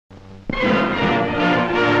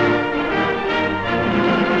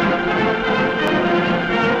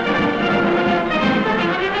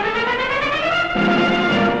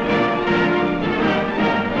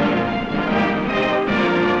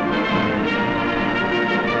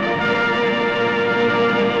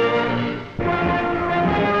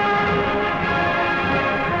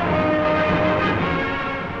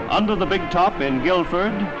to the big top in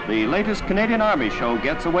Guildford, the latest Canadian Army show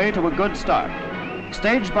gets away to a good start.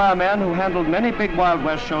 Staged by a man who handled many big Wild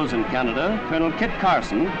West shows in Canada, Colonel Kit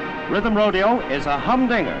Carson, Rhythm Rodeo is a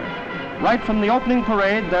humdinger. Right from the opening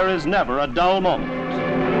parade, there is never a dull moment.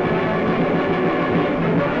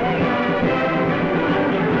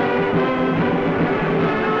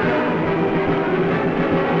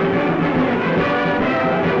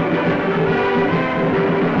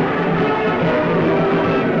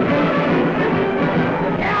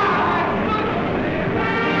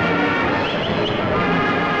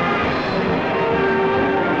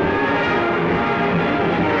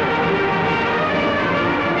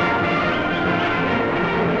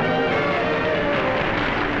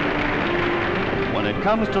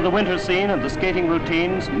 Comes to the winter scene and the skating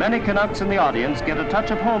routines, many Canucks in the audience get a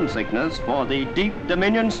touch of homesickness for the deep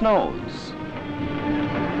Dominion snows.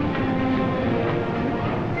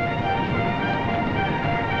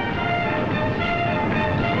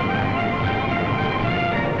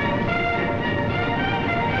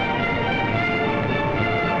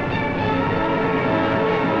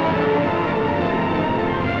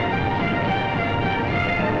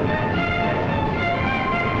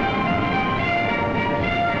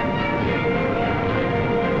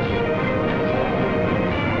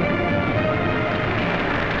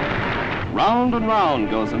 Round and round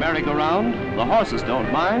goes the merry-go-round. The horses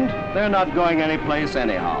don't mind. They're not going anyplace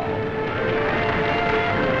anyhow.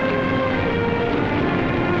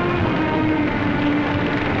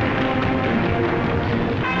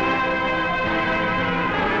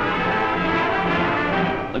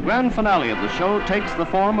 The grand finale of the show takes the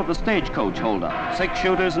form of a stagecoach holdup, 6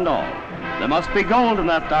 shooters and all. There must be gold in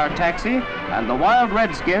that dar taxi, and the wild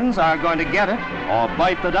redskins are going to get it or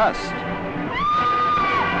bite the dust.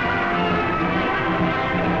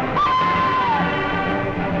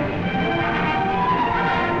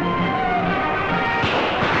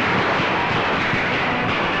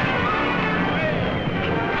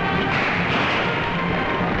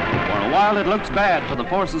 While it looks bad to the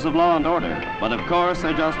forces of law and order, but of course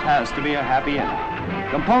there just has to be a happy ending.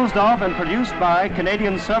 Composed of and produced by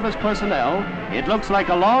Canadian service personnel, it looks like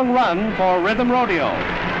a long run for Rhythm Rodeo.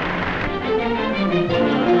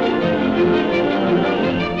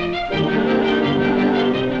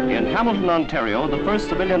 In Hamilton, Ontario, the first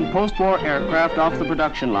civilian post-war aircraft off the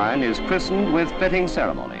production line is christened with fitting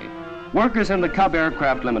ceremony. Workers in the Cub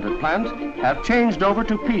Aircraft Limited plant have changed over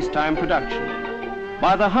to peacetime production.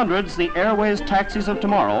 By the hundreds, the Airways taxis of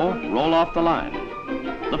tomorrow roll off the line.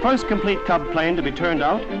 The first complete Cub plane to be turned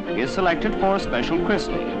out is selected for special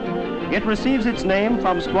christening. It receives its name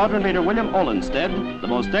from Squadron Leader William Olmsted, the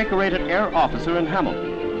most decorated air officer in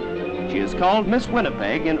Hamilton. She is called Miss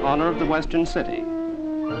Winnipeg in honor of the Western City.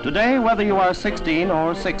 Today, whether you are 16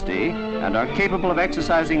 or 60 and are capable of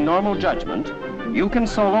exercising normal judgment, you can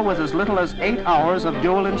solo with as little as 8 hours of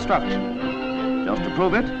dual instruction. Just to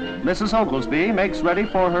prove it, Mrs. Oglesby makes ready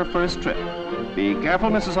for her first trip. Be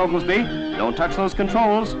careful, Mrs. Oglesby. Don't touch those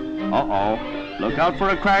controls. Uh-oh. Look out for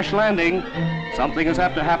a crash landing. Something has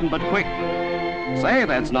have to happen, but quick. Say,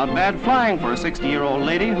 that's not bad flying for a 60-year-old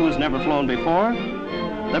lady who's never flown before.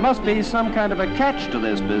 There must be some kind of a catch to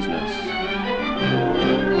this business.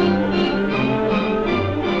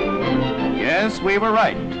 Yes, we were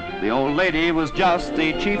right. The old lady was just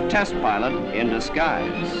the chief test pilot in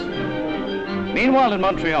disguise. Meanwhile, in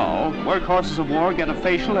Montreal, workhorses of war get a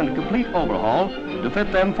facial and complete overhaul to fit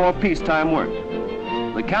them for peacetime work.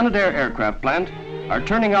 The Canadair Aircraft Plant are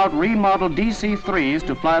turning out remodeled DC3s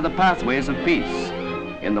to fly the pathways of peace.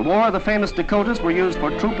 In the war, the famous Dakotas were used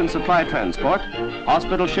for troop and supply transport,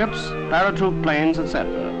 hospital ships, paratroop planes,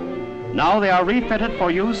 etc. Now they are refitted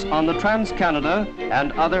for use on the Trans-Canada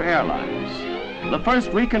and other airlines. The first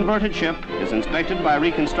reconverted ship is inspected by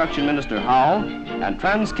Reconstruction Minister Howe and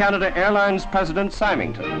Trans-Canada Airlines President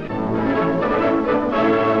Symington.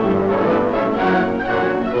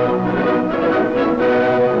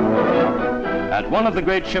 At one of the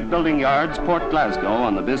great shipbuilding yards, Port Glasgow,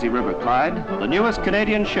 on the busy River Clyde, the newest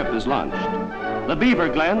Canadian ship is launched. The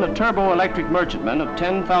Beaverglen, a turbo-electric merchantman of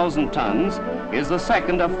 10,000 tons, is the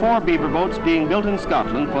second of 4 beaver boats being built in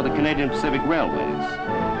Scotland for the Canadian Pacific Railways.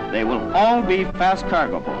 They will all be fast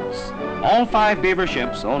cargo boats. All 5 beaver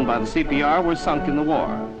ships owned by the CPR were sunk in the war.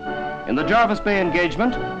 In the Jarvis Bay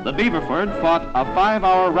engagement, the Beaverford fought a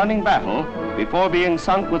 5-hour running battle before being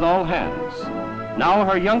sunk with all hands. Now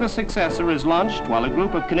her youngest successor is launched while a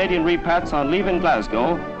group of Canadian repats on leave in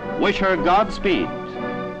Glasgow wish her Godspeed.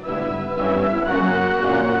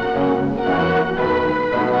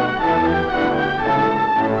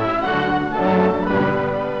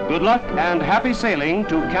 Good luck and happy sailing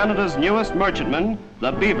to Canada's newest merchantman,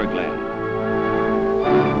 the Beaverglen.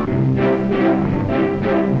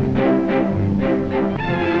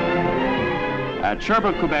 At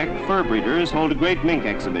Sherbrooke, Quebec, fur breeders hold a great mink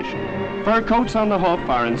exhibition. Fur coats on the hoof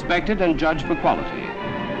are inspected and judged for quality.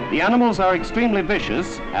 The animals are extremely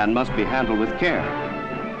vicious and must be handled with care.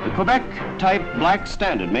 The Quebec type black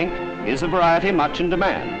standard mink is a variety much in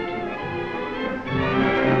demand.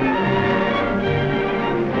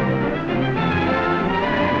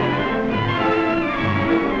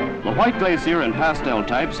 The white glacier and pastel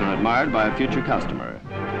types are admired by a future customer.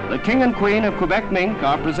 The king and queen of Quebec mink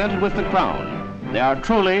are presented with the crown. They are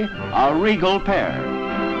truly a regal pair.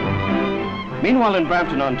 Meanwhile, in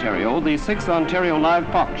Brampton, Ontario, the 6th Ontario Live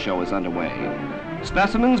Fox Show is underway.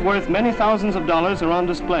 Specimens worth many thousands of dollars are on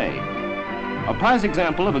display. A prize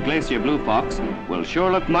example of a glacier blue fox will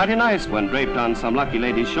sure look mighty nice when draped on some lucky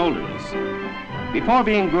lady's shoulders. Before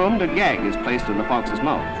being groomed, a gag is placed in the fox's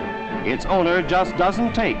mouth. Its owner just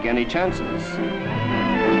doesn't take any chances.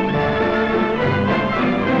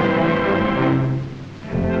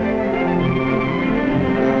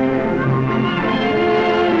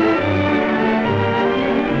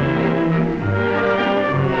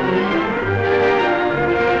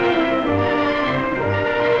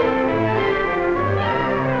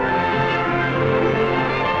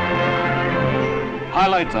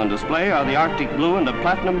 Highlights on display are the Arctic Blue and the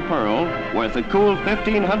Platinum Pearl, worth a cool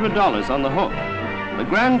 $1,500 on the hook. The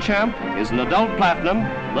Grand Champ is an adult platinum,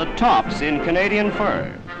 the tops in Canadian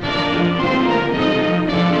fur.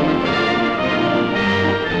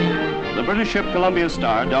 The British ship Columbia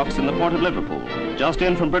Star docks in the port of Liverpool. Just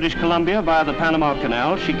in from British Columbia via the Panama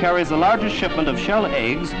Canal, she carries the largest shipment of shell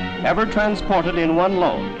eggs ever transported in one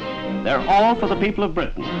load. They're all for the people of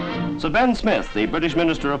Britain. Sir Ben Smith, the British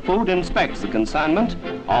Minister of Food, inspects the consignment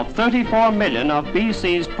of 34 million of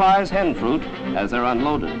BC's prize hen fruit as they're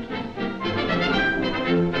unloaded.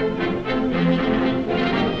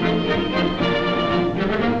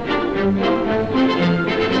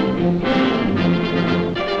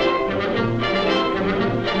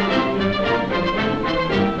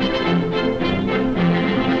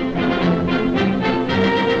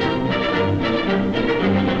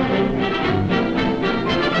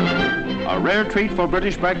 A rare treat for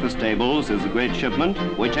British breakfast tables is the great shipment,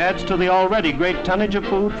 which adds to the already great tonnage of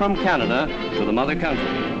food from Canada to the mother country.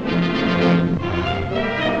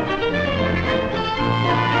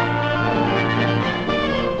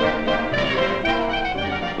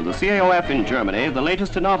 For the CAOF in Germany, the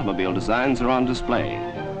latest in automobile designs are on display.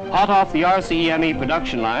 Hot off the RCEME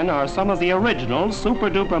production line are some of the original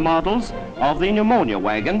super-duper models of the pneumonia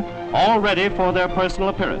wagon, all ready for their personal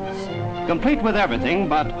appearance. Complete with everything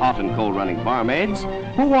but hot and cold running barmaids,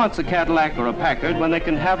 who wants a Cadillac or a Packard when they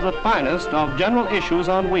can have the finest of general issues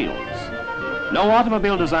on wheels? No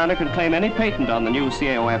automobile designer can claim any patent on the new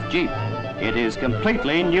CAOF Jeep. It is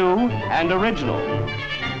completely new and original.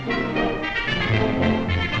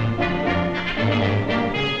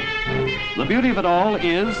 The beauty of it all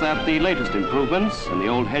is that the latest improvements in the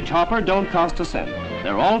old hedge hopper don't cost a cent.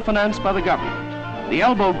 They're all financed by the government. The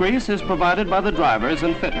elbow grease is provided by the drivers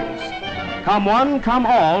and fitters. Come one, come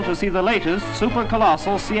all to see the latest super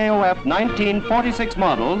colossal CAOF 1946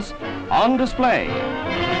 models on display.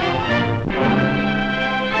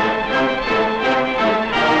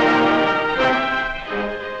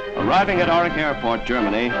 Arriving at Aurich Airport,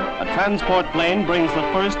 Germany, a transport plane brings the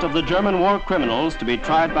first of the German war criminals to be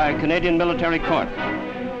tried by a Canadian military court.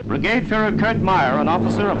 Brigade Führer Kurt Meyer, an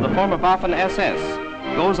officer of the former Waffen SS,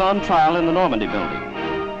 goes on trial in the Normandy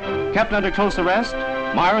building. Kept under close arrest,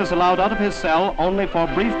 Meyer is allowed out of his cell only for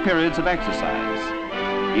brief periods of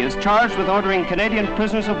exercise. He is charged with ordering Canadian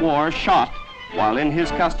prisoners of war shot while in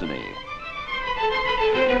his custody.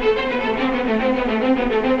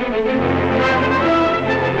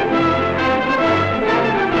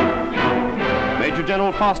 Major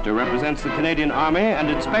General Foster represents the Canadian Army and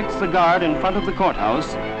inspects the guard in front of the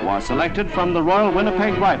courthouse, who are selected from the Royal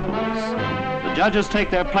Winnipeg Rifles. The judges take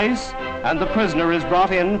their place, and the prisoner is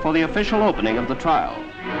brought in for the official opening of the trial.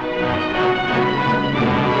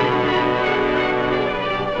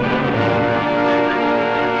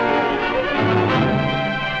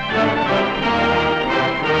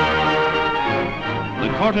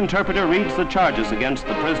 The court interpreter reads the charges against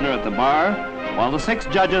the prisoner at the bar, while the 6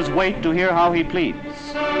 judges wait to hear how he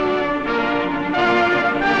pleads.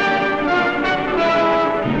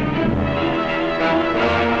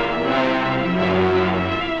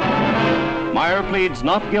 Meyer pleads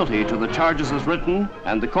not guilty to the charges as written,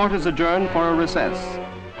 and the court is adjourned for a recess.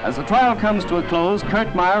 As the trial comes to a close,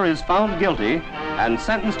 Kurt Meyer is found guilty and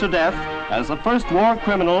sentenced to death as the first war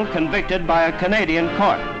criminal convicted by a Canadian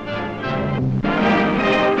court.